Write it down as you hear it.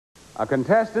A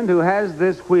contestant who has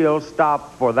this wheel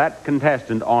stop for that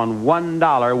contestant on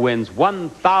 $1 wins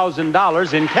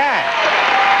 $1,000 in cash.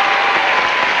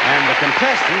 And the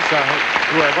contestants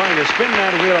who are going to spin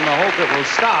that wheel in the hope it will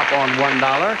stop on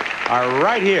 $1 are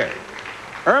right here.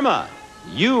 Irma,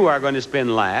 you are going to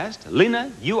spin last.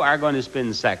 Lena, you are going to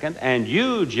spin second. And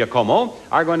you, Giacomo,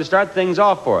 are going to start things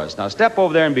off for us. Now, step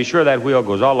over there and be sure that wheel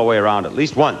goes all the way around at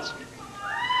least once.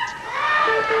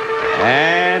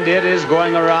 And it is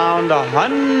going around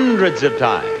hundreds of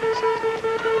times.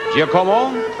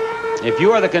 Giacomo, if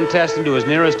you are the contestant who is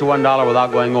nearest to $1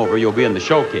 without going over, you'll be in the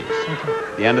showcase.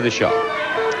 The end of the show.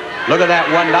 Look at that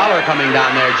 $1 coming down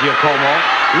there, Giacomo.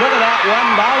 Look at that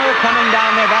 $1 coming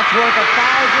down there. That's worth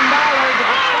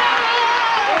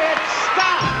 $1,000. It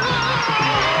stopped.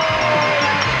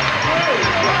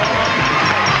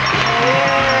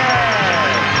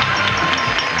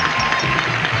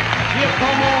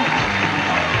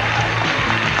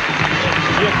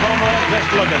 Giacomo, just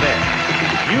look at this.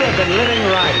 You have been living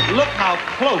right. Look how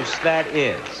close that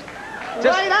is.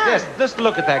 Just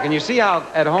look at that. Can you see how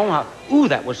at home? Ooh,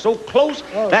 that was so close.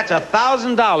 That's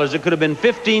 $1,000. It could have been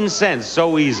 15 cents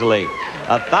so easily.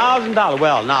 $1,000.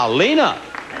 Well, now, Lena,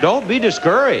 don't be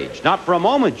discouraged. Not for a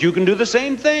moment. You can do the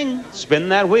same thing. Spin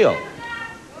that wheel.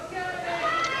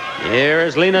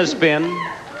 Here's Lena's spin.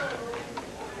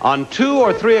 On 2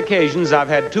 or 3 occasions, I've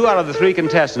had 2 out of the 3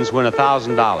 contestants win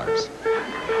 $1,000.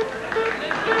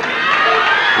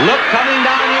 Look, coming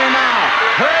down here now.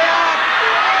 Hurry up!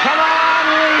 Come on,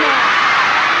 Lena!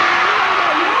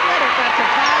 You said it, that's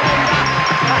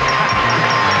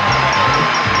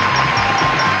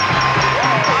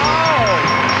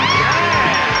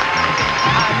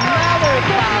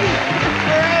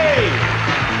Great!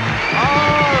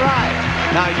 All right.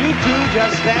 Now, you two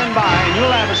just stand by and you'll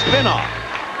have a spin-off.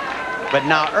 But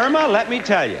now, Irma, let me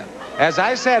tell you. As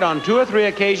I said, on 2 or 3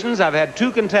 occasions, I've had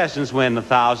 2 contestants win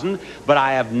 $1,000, but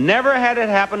I have never had it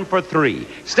happen for 3.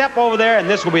 Step over there, and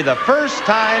this will be the first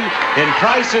time in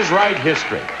Price is Right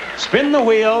history. Spin the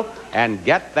wheel and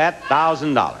get that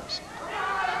 $1,000.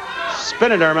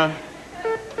 Spin it, Irma.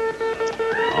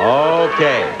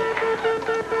 Okay.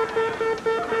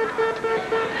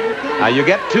 Now, you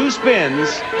get 2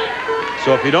 spins,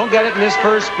 so if you don't get it in this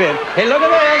first spin... Hey, look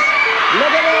at this! Look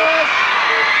at this!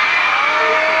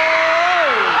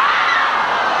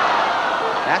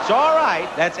 That's all right.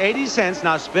 That's 80 cents.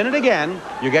 Now spin it again.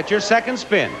 You get your second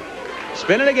spin.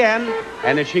 Spin it again,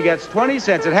 and if she gets 20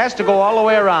 cents, it has to go all the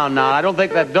way around now. I don't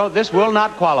think that... This will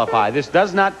not qualify. This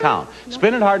does not count.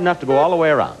 Spin it hard enough to go all the way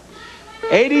around.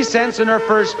 80 cents in her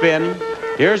first spin.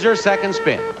 Here's her second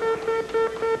spin.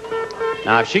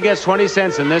 Now, if she gets 20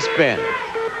 cents in this spin...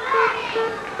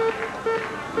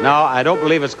 No, I don't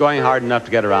believe it's going hard enough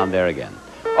to get around there again.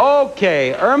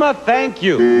 Okay, Irma, thank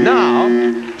you. Now,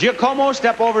 Giacomo,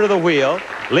 step over to the wheel.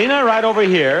 Lena, right over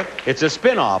here. It's a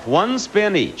spin-off. 1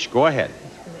 spin each. Go ahead.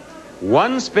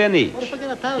 1 spin each.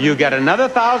 You get another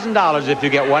 $1,000 if you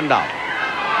get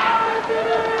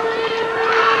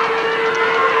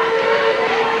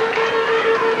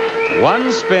 $1.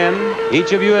 One spin.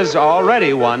 Each of you has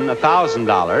already won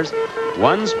 $1,000.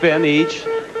 1 spin each.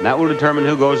 And that will determine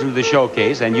who goes into the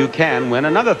showcase, and you can win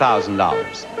another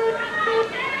 $1,000.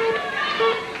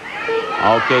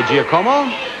 Okay, Giacomo,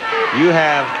 you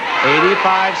have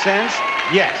 85 cents.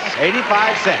 Yes,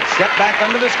 85 cents. Step back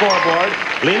under the scoreboard.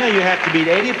 Lena, you have to beat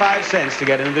 85 cents to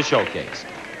get into the showcase.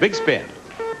 Big spin.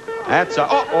 That's a...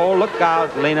 Oh, look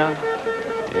out, Lena.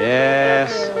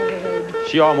 Yes.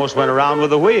 She almost went around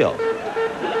with the wheel.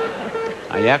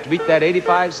 Now, you have to beat that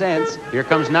 85 cents. Here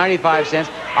comes 95 cents.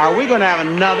 Are we going to have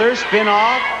another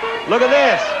spin-off? Look at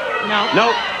this. No.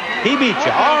 Nope. He beat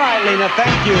you. All right, Lena,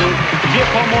 thank you.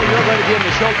 Giacomo, you're going to be in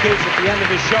the showcase at the end of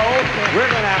the show. We're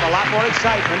going to have a lot more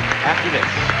excitement after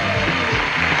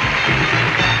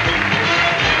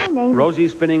this.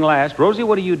 Rosie's spinning last. Rosie,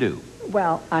 what do you do?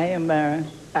 Well, I am a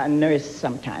nurse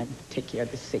sometimes, take care of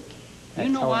the sick. You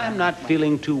know, I'm not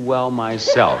feeling too well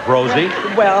myself. Rosie?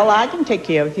 Well, I can take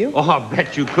care of you. Oh, I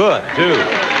bet you could, too.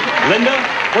 Linda,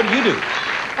 what do you do?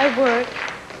 I work.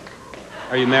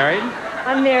 Are you married?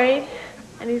 I'm married,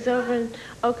 and he's over in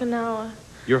Okinawa.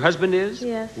 Your husband is?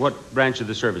 Yes. What branch of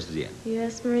the service is he in?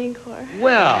 U.S. Marine Corps.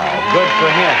 Well, good for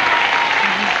him.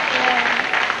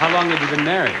 Yeah. How long have you been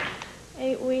married?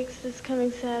 8 weeks this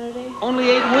coming Saturday. Only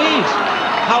 8 weeks?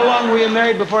 How long were you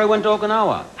married before he went to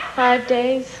Okinawa? 5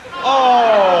 days.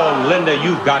 Oh, Linda,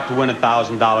 you've got to win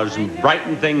 $1,000 and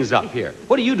brighten things up here.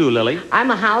 What do you do, Lily? I'm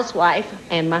a housewife,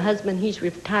 and my husband, he's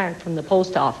retired from the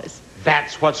post office.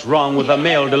 That's what's wrong with the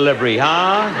mail delivery,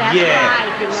 huh? That's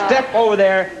right, you know. Step over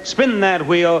there, spin that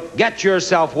wheel, get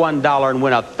yourself $1 and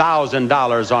win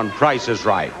 $1,000 on Price is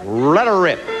Right. Let her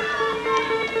rip.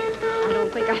 I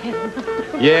don't think I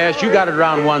have. Yes, you got it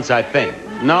around once, I think.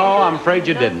 No, I'm afraid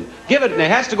you didn't. Give it, and it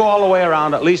has to go all the way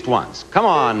around at least once. Come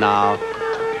on now.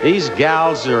 These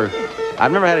gals are...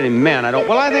 I've never had any men.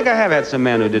 Well, I think I have had some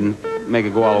men who didn't make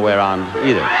it go all the way around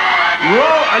either.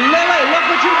 Lily, look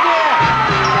what you did!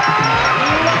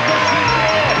 Look what you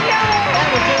did! That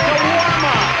was just a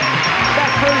warm-up. That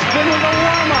first spin was a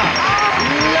warm-up.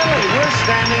 Lily, we're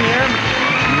standing here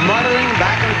muttering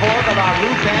back and forth about who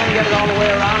can get it all the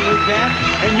way around, who can't,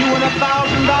 and you win $1,000.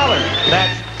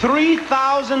 That's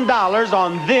 $3,000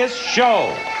 on this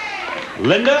show.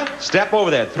 Linda, step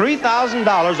over there.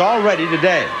 $3,000 already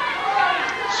today.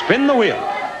 Spin the wheel.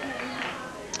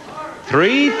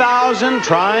 3,000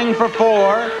 trying for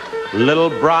 4. Little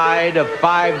bride of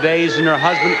 5 days and her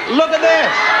husband. Look at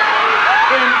this.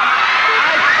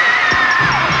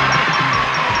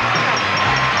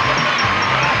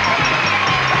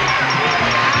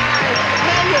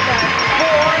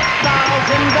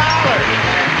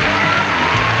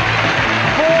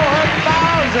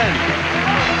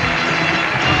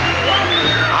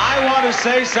 I want to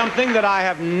say something that I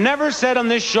have never said on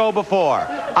this show before.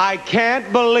 I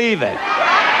can't believe it.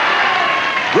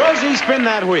 Rosie, spin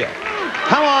that wheel.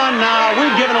 Come on now.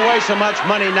 We've given away so much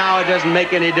money now it doesn't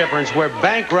make any difference. We're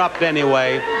bankrupt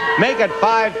anyway. Make it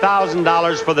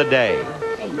 $5,000 for the day.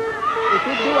 Hey, if you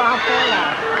do, I'll fall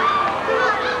out.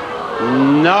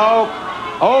 No.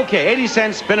 Okay, 80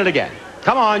 cents, spin it again.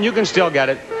 Come on, you can still get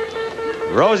it.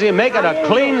 Rosie, make it a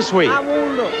clean sweep. I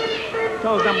won't look,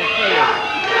 because I'm afraid.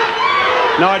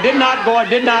 No, it did not go. It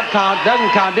did not count.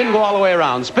 Doesn't count. Didn't go all the way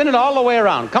around. Spin it all the way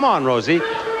around. Come on, Rosie.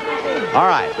 All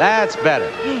right, that's better.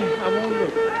 I won't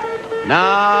look.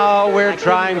 Now we're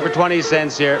trying for 20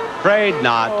 cents here. Afraid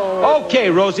not. Okay,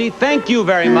 Rosie, thank you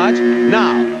very much.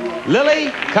 Now,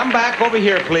 Lily, come back over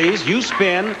here, please. You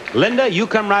spin. Linda, you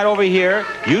come right over here.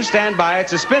 You stand by.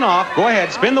 It's a spin-off. Go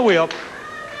ahead, spin the wheel.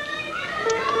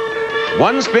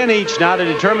 One spin each now to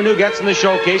determine who gets in the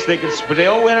showcase. They could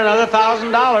still win another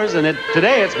 $1,000, and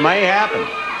today it may happen.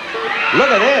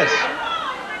 Look at this.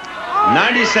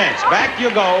 90 cents. Back you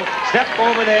go. Step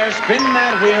over there. Spin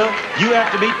that wheel. You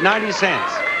have to beat 90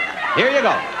 cents. Here you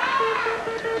go.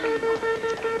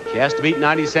 She has to beat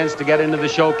 90 cents to get into the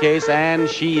showcase, and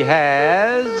she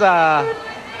has...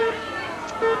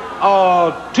 Oh,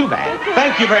 too bad.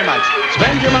 Thank you very much.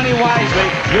 Spend your money wisely.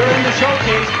 You're in the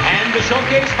showcase, and the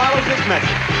showcase follows this message.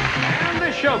 And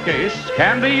the showcase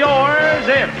can be yours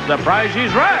if the price is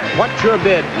right. What's your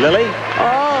bid, Lily?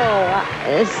 Oh,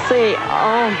 let's see.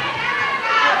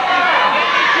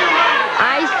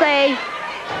 I say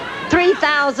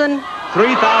 $3,000. $3,000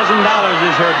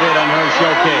 is her bid on her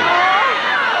showcase.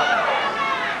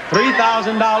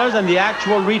 $3,000, and the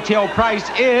actual retail price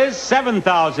is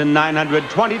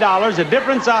 $7,920, a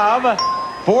difference of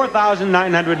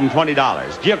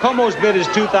 $4,920. Giacomo's bid is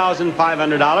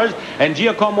 $2,500, and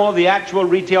Giacomo, the actual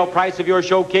retail price of your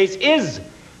showcase is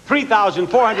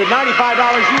 $3,495. You win,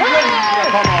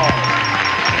 Giacomo.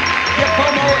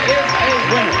 Giacomo is a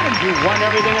winner. You won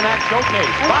everything in that showcase.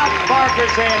 Bob Barker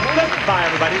saying goodbye,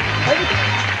 everybody.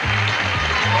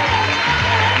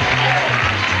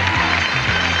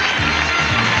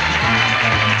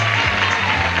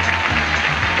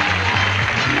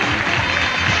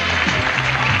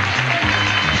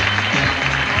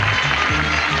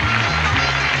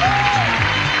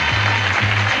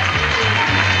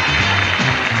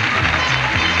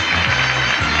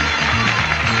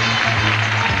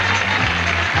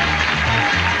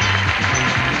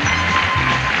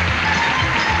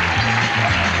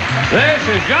 This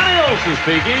is Johnny Olson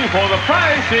speaking for The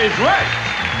Price is Right,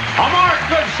 a Mark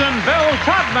Goodson, Bill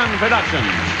Todman production.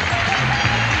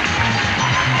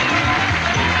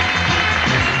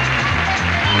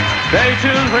 Stay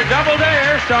tuned for Double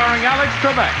Dare starring Alex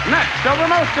Trebek. Next over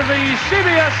most of the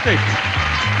CBS stations.